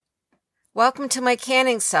Welcome to my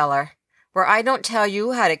canning cellar, where I don't tell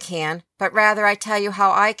you how to can, but rather I tell you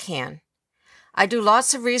how I can. I do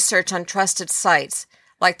lots of research on trusted sites,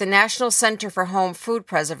 like the National Center for Home Food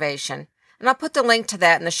Preservation, and I'll put the link to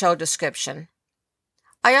that in the show description.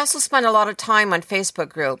 I also spend a lot of time on Facebook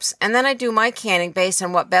groups, and then I do my canning based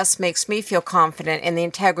on what best makes me feel confident in the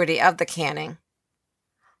integrity of the canning.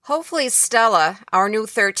 Hopefully Stella, our new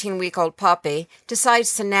 13-week-old puppy,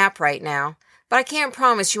 decides to nap right now, but I can't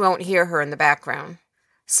promise you won't hear her in the background.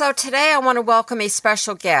 So today I want to welcome a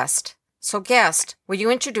special guest. So guest, will you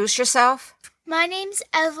introduce yourself? My name's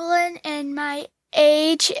Evelyn and my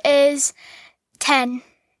age is 10.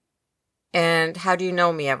 And how do you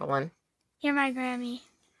know me, Evelyn? You're my Grammy.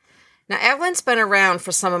 Now, Evelyn's been around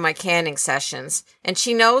for some of my canning sessions, and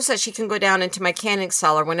she knows that she can go down into my canning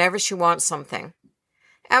cellar whenever she wants something.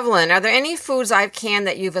 Evelyn, are there any foods I've canned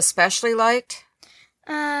that you've especially liked?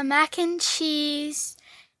 Mac and cheese,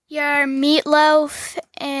 your meatloaf,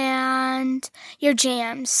 and your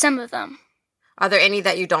jams, some of them. Are there any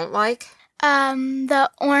that you don't like? The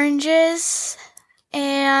oranges,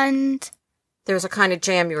 and... There was a kind of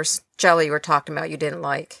jelly you were talking about you didn't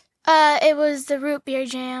like. It was the root beer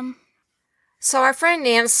jam. So our friend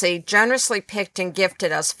Nancy generously picked and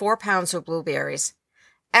gifted us 4 pounds of blueberries.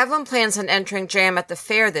 Evelyn plans on entering jam at the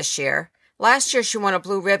fair this year. Last year she won a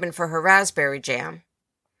blue ribbon for her raspberry jam.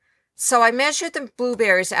 So I measured the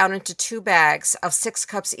blueberries out into 2 bags of 6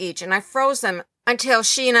 cups each, and I froze them until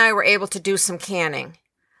she and I were able to do some canning.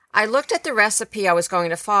 I looked at the recipe I was going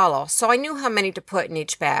to follow, so I knew how many to put in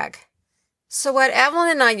each bag. So what Evelyn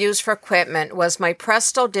and I used for equipment was my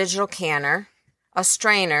Presto digital canner, a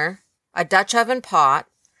strainer, a Dutch oven pot,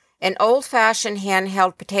 an old-fashioned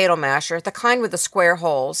handheld potato masher, the kind with the square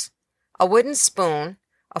holes, a wooden spoon,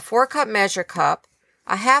 a 4-cup measure cup,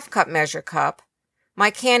 a half-cup measure cup, my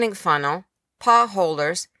canning funnel, pot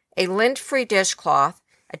holders, a lint-free dishcloth,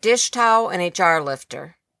 a dish towel, and a jar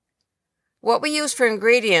lifter. What we used for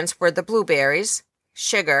ingredients were the blueberries,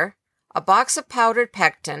 sugar, a box of powdered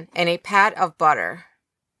pectin, and a pat of butter.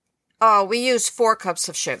 Oh, we used 4 cups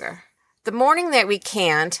of sugar. The morning that we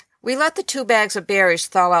canned, we let the 2 bags of berries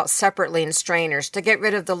thaw out separately in strainers to get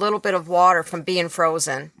rid of the little bit of water from being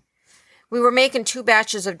frozen. We were making 2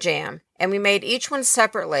 batches of jam, and we made each one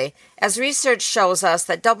separately, as research shows us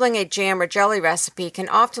that doubling a jam or jelly recipe can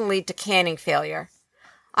often lead to canning failure.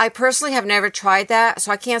 I personally have never tried that,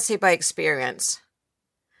 so I can't say by experience.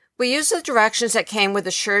 We used the directions that came with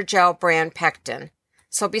the Sure-Gel brand pectin.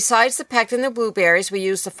 So besides the pectin and the blueberries, we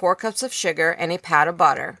used the 4 cups of sugar and a pat of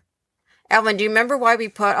butter. Evelyn, do you remember why we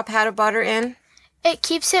put a pat of butter in? It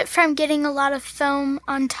keeps it from getting a lot of foam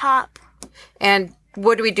on top. And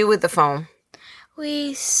what do we do with the foam?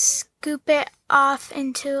 We scoop it off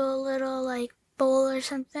into a little, bowl or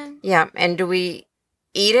something. Yeah, and do we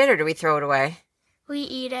eat it or do we throw it away? We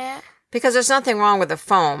eat it. Because there's nothing wrong with the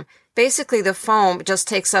foam. Basically, the foam just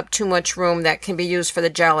takes up too much room that can be used for the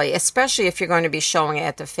jelly, especially if you're going to be showing it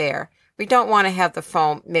at the fair. We don't want to have the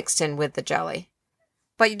foam mixed in with the jelly.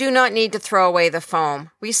 But you do not need to throw away the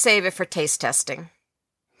foam. We save it for taste testing.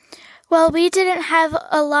 Well, we didn't have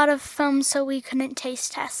a lot of foam, so we couldn't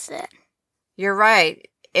taste test it. You're right.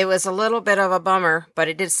 It was a little bit of a bummer, but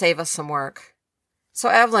it did save us some work. So,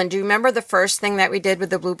 Evelyn, do you remember the first thing that we did with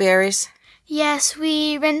the blueberries? Yes,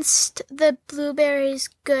 we rinsed the blueberries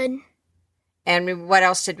good. And what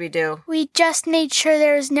else did we do? We just made sure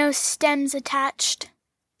there was no stems attached.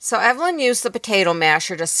 So Evelyn used the potato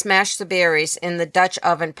masher to smash the berries in the Dutch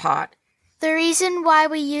oven pot. The reason why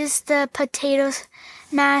we used the potato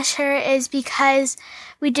masher is because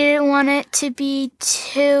we didn't want it to be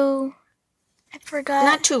too... I forgot.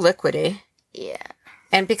 Not too liquidy. Yeah.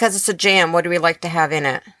 And because it's a jam, what do we like to have in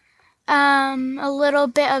it? A little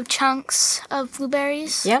bit of chunks of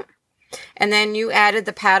blueberries. Yep. And then you added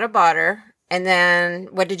the pat of butter. And then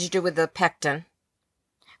what did you do with the pectin?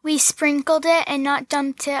 We sprinkled it and not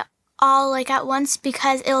dumped it all at once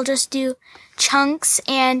because it'll just do chunks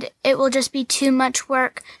and it will just be too much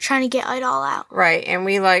work trying to get it all out. Right. And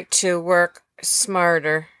we like to work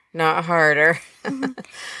smarter, not harder. Mm-hmm.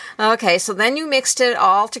 Okay. So then you mixed it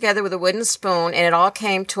all together with a wooden spoon and it all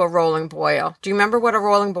came to a rolling boil. Do you remember what a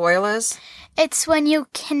rolling boil is? It's when you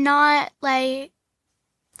cannot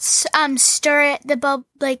stir it,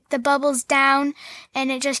 the bubbles down,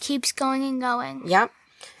 and it just keeps going and going. Yep.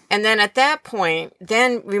 And then at that point,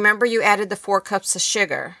 then remember you added the 4 cups of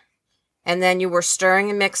sugar. And then you were stirring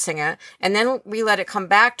and mixing it. And then we let it come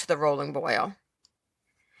back to the rolling boil.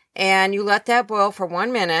 And you let that boil for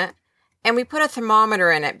 1 minute. And we put a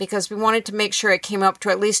thermometer in it because we wanted to make sure it came up to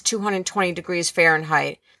at least 220 degrees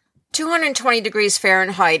Fahrenheit. 220 degrees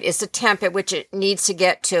Fahrenheit is the temp at which it needs to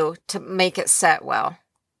get to make it set well.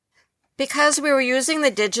 Because we were using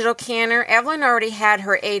the digital canner, Evelyn already had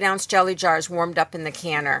her 8-ounce jelly jars warmed up in the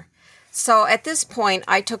canner. So at this point,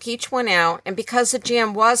 I took each one out, and because the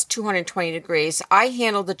jam was 220 degrees, I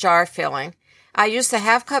handled the jar filling. I used the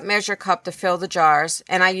half-cup measure cup to fill the jars,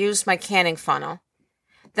 and I used my canning funnel.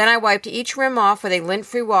 Then I wiped each rim off with a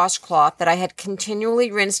lint-free washcloth that I had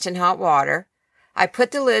continually rinsed in hot water. I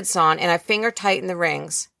put the lids on, and I finger-tightened the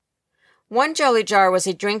rings. One jelly jar was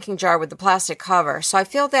a drinking jar with the plastic cover, so I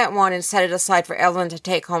filled that one and set it aside for Evelyn to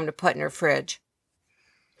take home to put in her fridge.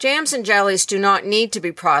 Jams and jellies do not need to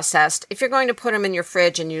be processed if you're going to put them in your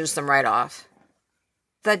fridge and use them right off.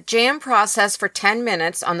 The jam processed for 10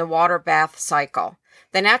 minutes on the water bath cycle.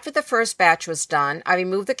 Then after the first batch was done, I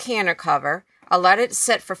removed the canner cover. I let it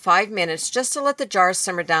sit for 5 minutes just to let the jars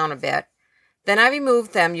simmer down a bit. Then I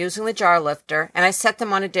removed them using the jar lifter, and I set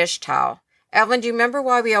them on a dish towel. Evelyn, do you remember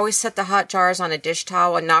why we always set the hot jars on a dish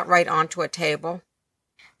towel and not right onto a table?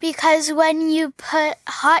 Because when you put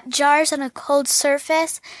hot jars on a cold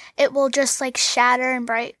surface, it will just shatter and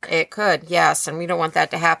break. It could, yes, and we don't want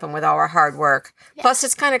that to happen with all our hard work. Yeah. Plus,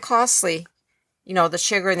 it's kind of costly, the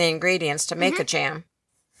sugar and the ingredients to make a jam.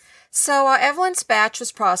 So Evelyn's batch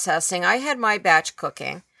was processing. I had my batch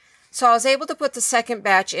cooking. So I was able to put the second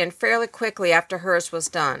batch in fairly quickly after hers was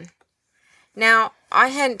done. Now, I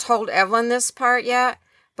hadn't told Evelyn this part yet,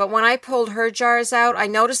 but when I pulled her jars out, I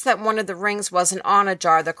noticed that one of the rings wasn't on a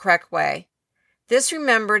jar the correct way. This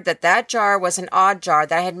remembered that jar was an odd jar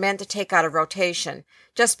that I had meant to take out of rotation,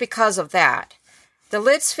 just because of that. The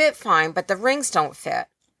lids fit fine, but the rings don't fit.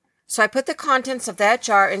 So I put the contents of that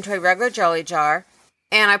jar into a regular jelly jar,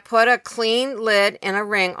 and I put a clean lid and a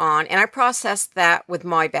ring on, and I processed that with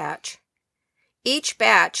my batch. Each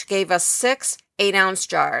batch gave us 6 8-ounce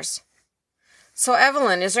jars. So,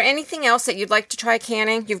 Evelyn, is there anything else that you'd like to try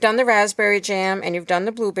canning? You've done the raspberry jam and you've done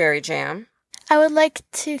the blueberry jam. I would like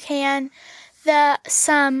to can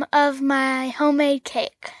some of my homemade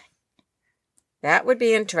cake. That would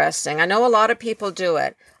be interesting. I know a lot of people do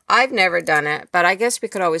it. I've never done it, but I guess we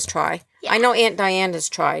could always try. Yeah. I know Aunt Diane has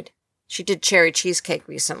tried. She did cherry cheesecake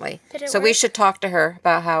recently. Did it so work? We should talk to her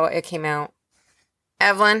about how it came out.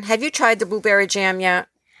 Evelyn, have you tried the blueberry jam yet?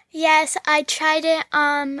 Yes, I tried it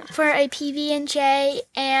for a PB&J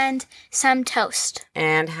and some toast.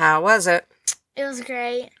 And how was it? It was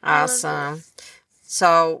great. Awesome.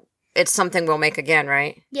 So it's something we'll make again,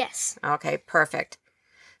 right? Yes. Okay, perfect.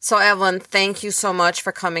 So Evelyn, thank you so much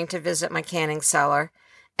for coming to visit my canning cellar.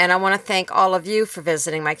 And I want to thank all of you for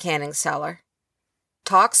visiting my canning cellar.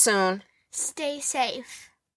 Talk soon. Stay safe.